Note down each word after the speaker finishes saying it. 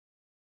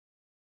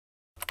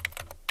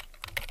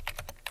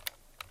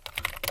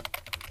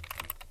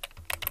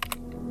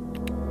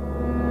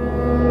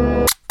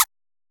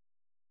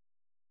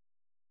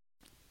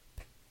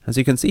As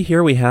you can see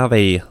here, we have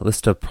a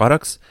list of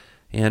products,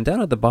 and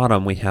down at the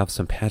bottom we have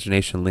some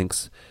pagination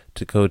links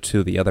to go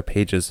to the other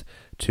pages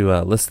to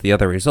list the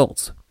other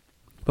results.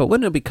 But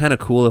wouldn't it be kind of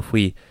cool if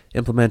we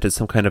implemented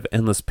some kind of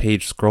endless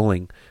page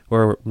scrolling,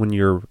 where when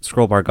your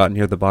scroll bar got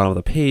near the bottom of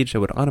the page, it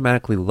would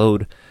automatically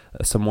load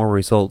some more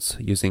results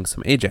using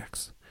some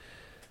Ajax?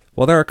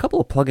 Well, there are a couple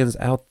of plugins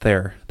out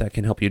there that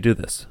can help you do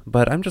this,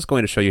 but I'm just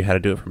going to show you how to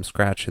do it from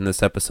scratch in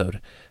this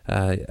episode.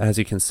 As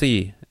you can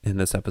see in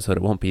this episode,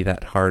 it won't be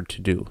that hard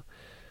to do.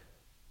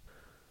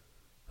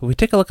 If we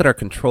take a look at our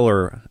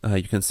controller,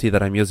 you can see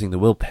that I'm using the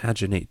Will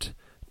Paginate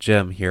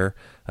gem here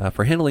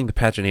for handling the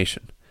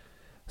pagination.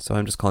 So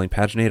I'm just calling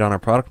paginate on our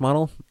product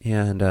model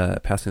and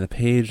passing the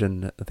page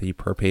and the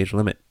per page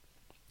limit.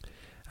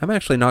 I'm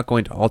actually not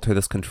going to alter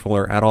this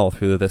controller at all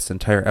through this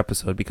entire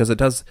episode because it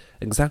does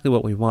exactly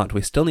what we want.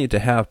 We still need to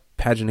have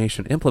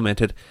pagination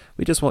implemented.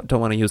 We just don't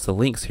want to use the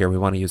links here. We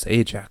want to use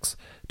Ajax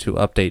to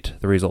update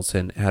the results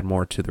and add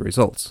more to the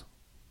results.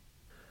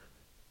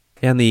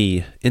 And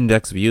the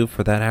index view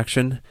for that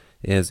action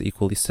is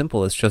equally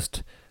simple. It's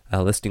just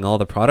listing all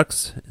the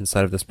products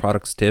inside of this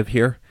products div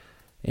here,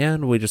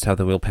 and we just have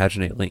the Will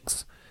Paginate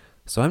links.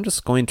 So I'm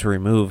just going to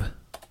remove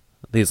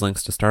these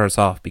links to start us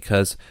off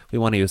because we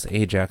want to use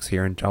Ajax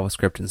here in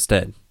JavaScript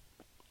instead.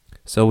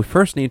 So we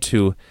first need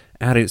to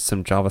add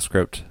some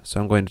JavaScript.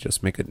 So I'm going to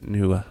just make a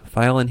new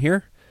file in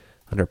here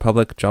under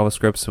public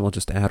JavaScripts, and we'll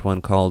just add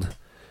one called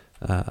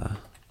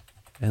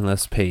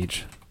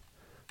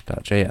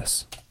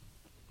endlesspage.js.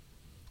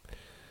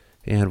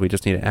 And we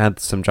just need to add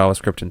some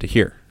JavaScript into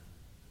here.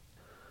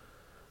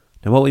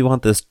 Now what we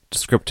want this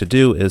script to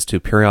do is to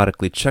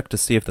periodically check to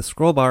see if the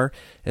scroll bar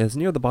is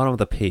near the bottom of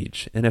the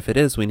page, and if it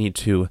is, we need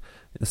to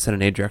send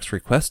an Ajax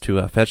request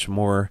to fetch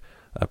more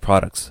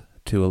products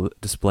to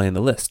display in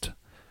the list.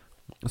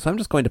 So I'm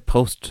just going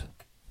to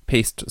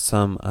paste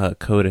some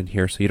code in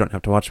here so you don't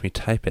have to watch me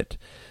type it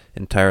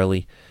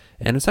entirely,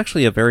 and it's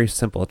actually a very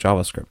simple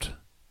JavaScript.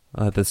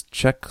 This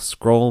check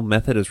scroll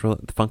method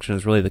the function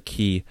is really the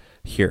key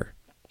here,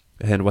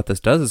 and what this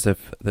does is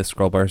if the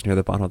scroll bar is near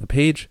the bottom of the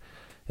page,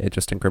 it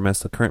just increments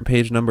the current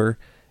page number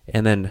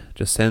and then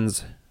just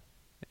sends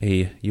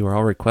a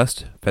URL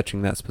request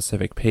fetching that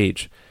specific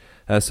page.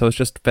 So it's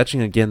just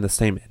fetching again the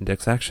same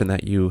index action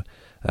that you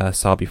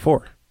saw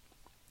before.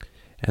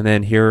 And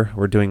then here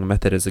we're doing a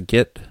method as a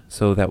get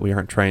so that we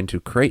aren't trying to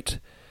create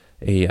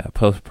a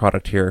post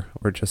product here.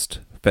 We're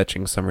just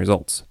fetching some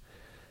results.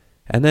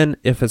 And then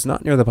if it's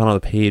not near the bottom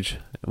of the page,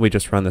 we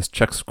just run this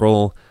check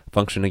scroll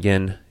function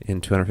again in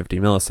 250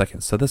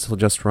 milliseconds. So this will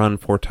just run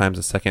 4 times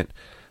a second.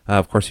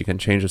 Of course, you can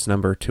change this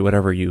number to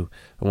whatever you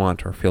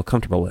want or feel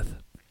comfortable with.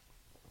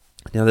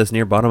 Now this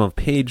near bottom of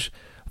page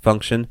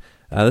function,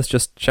 this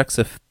just checks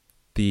if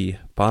the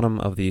bottom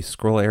of the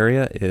scroll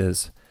area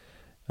is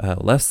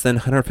less than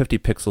 150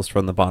 pixels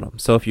from the bottom.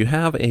 So if you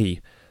have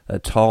a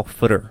tall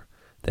footer,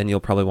 then you'll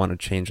probably want to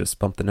change this,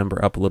 bump the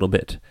number up a little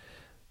bit.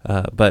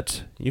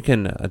 But you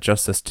can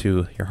adjust this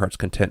to your heart's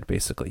content,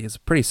 basically. It's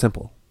pretty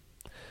simple.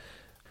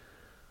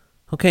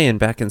 Okay, and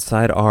back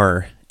inside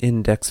our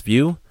index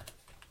view,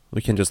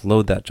 we can just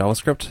load that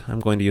JavaScript. I'm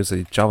going to use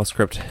a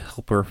JavaScript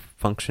helper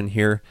function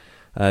here.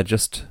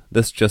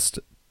 This just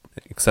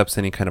accepts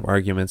any kind of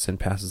arguments and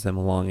passes them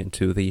along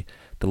into the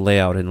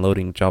layout and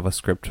loading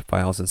JavaScript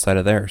files inside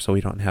of there, so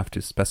we don't have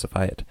to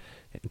specify it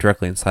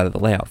directly inside of the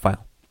layout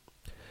file.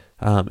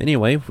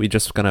 Anyway, we're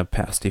just going to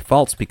pass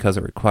defaults because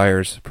it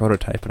requires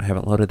prototype, and I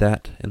haven't loaded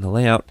that in the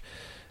layout.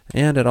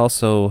 And it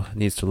also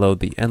needs to load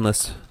the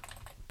endless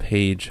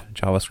page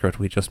JavaScript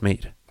we just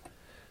made.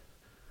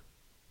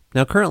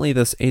 Now currently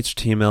this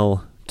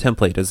HTML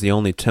template is the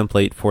only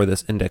template for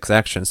this index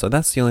action, so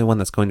that's the only one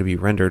that's going to be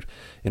rendered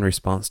in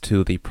response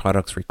to the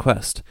product's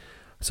request.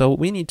 So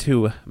we need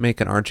to make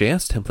an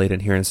RJS template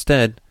in here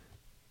instead,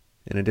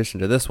 in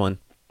addition to this one,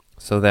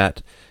 so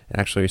that it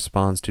actually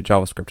responds to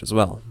JavaScript as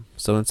well.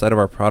 So inside of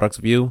our products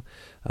view,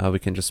 we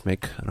can just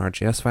make an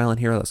RJS file in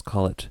here. Let's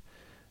call it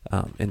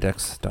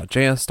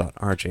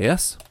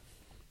index.js.rjs,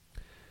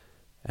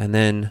 and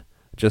then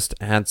just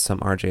add some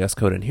RJS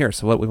code in here.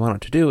 So what we want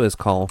it to do is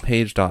call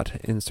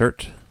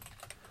page.insert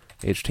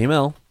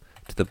HTML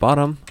to the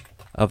bottom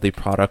of the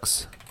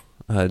products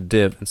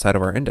div inside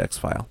of our index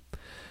file.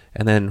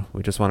 And then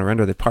we just want to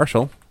render the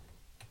partial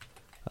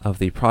of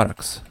the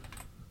products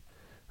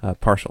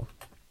partial.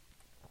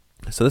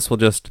 So this will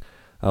just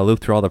loop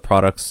through all the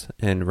products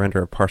and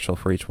render a partial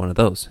for each one of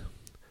those.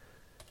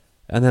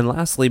 And then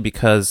lastly,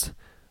 because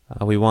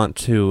we want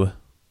to,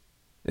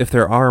 if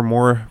there are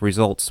more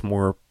results,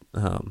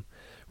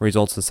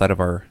 results inside of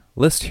our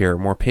list here,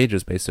 more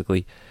pages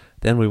basically,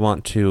 then we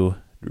want to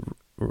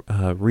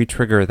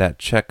re-trigger that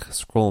check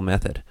scroll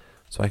method.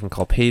 So I can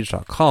call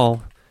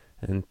page.call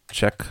and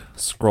check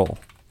scroll.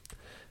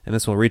 And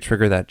this will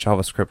re-trigger that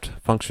JavaScript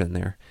function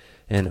there.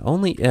 And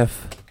only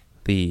if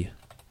the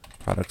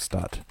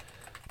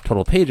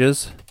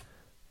products.totalPages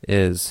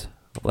is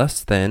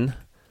less than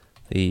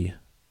the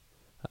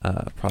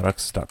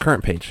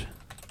products.currentPage.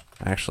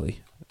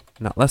 Actually,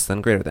 not less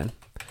than, greater than.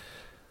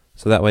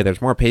 So that way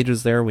there's more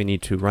pages there. We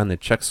need to run the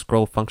check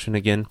scroll function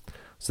again.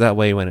 So that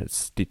way when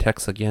it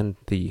detects again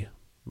the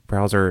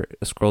browser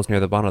scrolls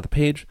near the bottom of the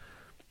page,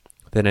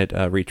 then it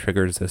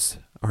re-triggers this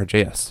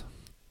RJS.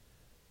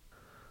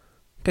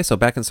 Okay, so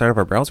back inside of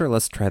our browser,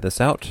 let's try this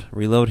out.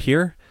 Reload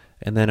here,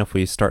 and then if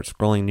we start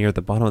scrolling near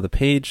the bottom of the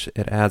page,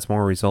 it adds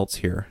more results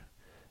here.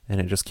 And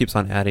it just keeps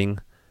on adding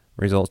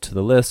results to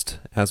the list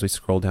as we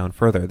scroll down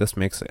further. This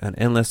makes an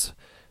endless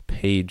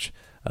page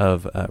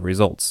of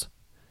results.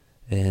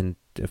 And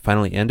it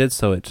finally ended,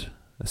 so it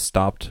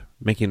stopped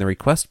making the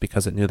request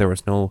because it knew there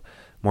was no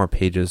more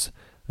pages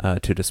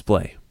to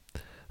display.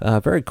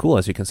 Very cool.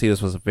 As you can see,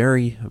 this was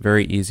very,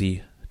 very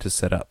easy to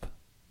set up.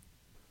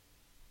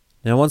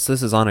 Now, once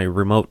this is on a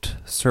remote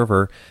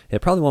server,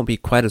 it probably won't be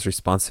quite as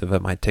responsive.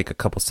 It might take a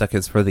couple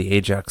seconds for the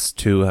AJAX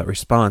to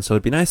respond, so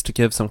it'd be nice to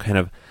give some kind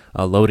of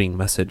loading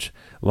message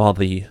while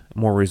the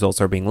more results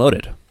are being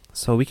loaded.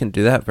 So we can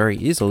do that very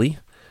easily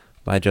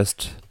by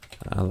just,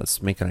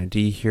 let's make an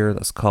ID here,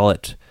 let's call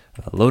it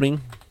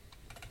loading,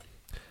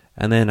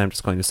 and then I'm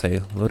just going to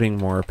say loading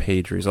more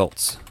page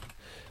results.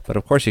 But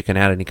of course you can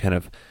add any kind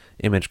of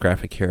image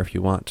graphic here if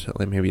you want,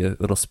 like maybe a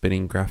little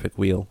spinning graphic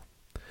wheel.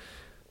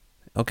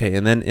 Okay,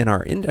 and then in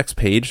our index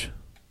page,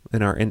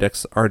 in our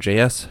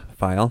index.rjs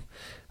file,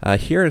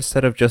 here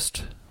instead of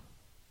just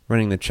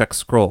running the check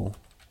scroll,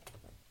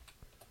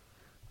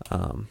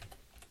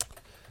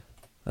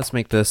 let's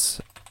make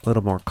this a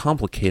little more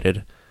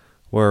complicated,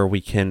 where we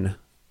can,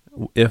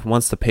 if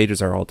once the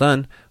pages are all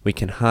done, we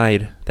can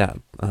hide that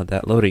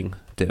that loading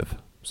div.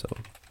 So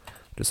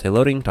just say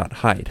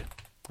loading.hide,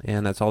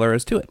 and that's all there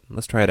is to it.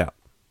 Let's try it out.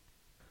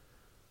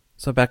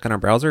 So back on our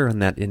browser in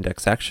that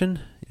index action,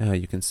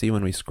 you can see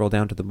when we scroll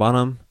down to the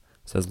bottom,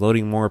 it says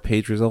loading more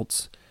page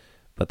results,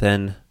 but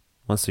then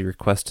once the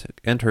request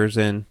enters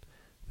in,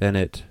 then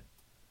it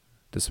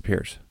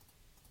disappears.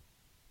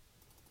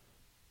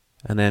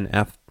 And then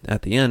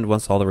at the end,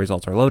 once all the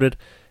results are loaded,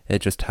 it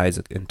just hides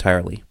it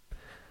entirely.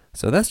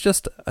 So that's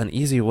just an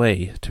easy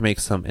way to make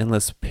some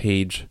endless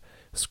page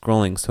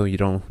scrolling so you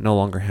no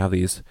longer have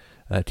these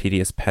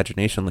tedious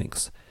pagination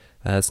links.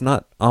 It's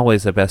not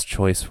always the best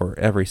choice for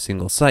every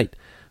single site,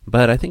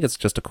 but I think it's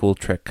just a cool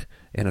trick,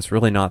 and it's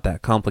really not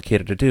that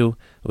complicated to do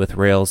with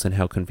Rails and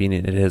how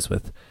convenient it is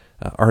with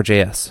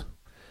RJS.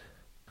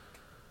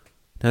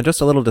 Now just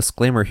a little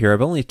disclaimer here,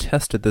 I've only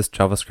tested this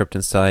JavaScript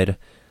inside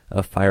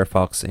of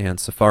Firefox and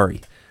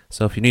Safari.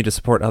 So if you need to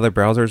support other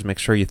browsers, make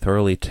sure you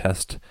thoroughly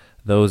test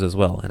those as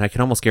well. And I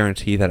can almost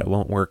guarantee that it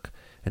won't work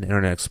in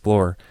Internet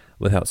Explorer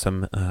without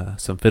some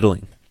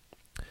fiddling.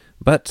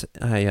 But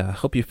I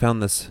hope you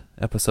found this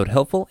episode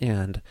helpful,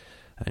 and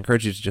I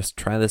encourage you to just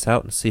try this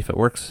out and see if it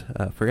works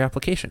for your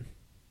application.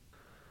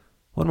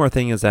 One more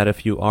thing is that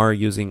if you are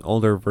using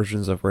older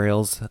versions of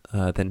Rails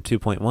than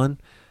 2.1,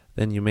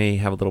 then you may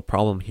have a little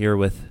problem here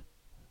with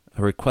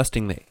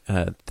requesting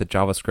the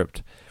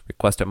JavaScript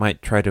request. It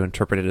might try to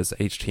interpret it as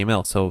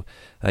HTML, so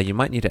you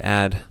might need to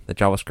add the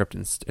JavaScript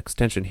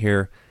extension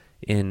here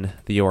in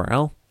the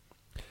URL.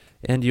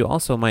 And you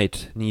also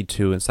might need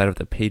to, inside of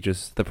the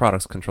pages, the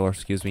products controller,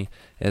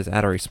 is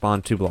add a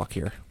respond to block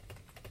here.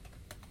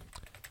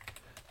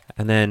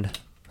 And then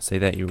say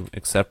that you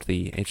accept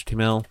the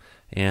HTML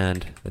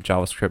and the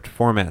JavaScript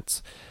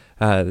formats.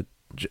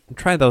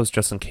 Try those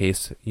just in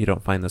case you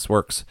don't find this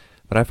works.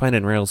 But I find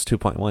in Rails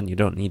 2.1 you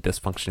don't need this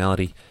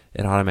functionality.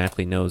 It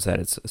automatically knows that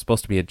it's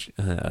supposed to be a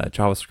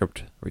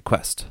JavaScript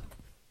request.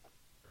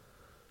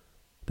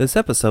 This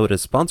episode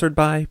is sponsored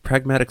by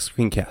Pragmatic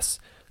Screencasts.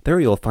 There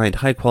you'll find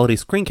high-quality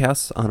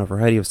screencasts on a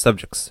variety of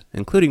subjects,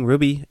 including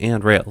Ruby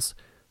and Rails.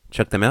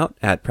 Check them out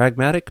at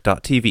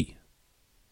pragmatic.tv.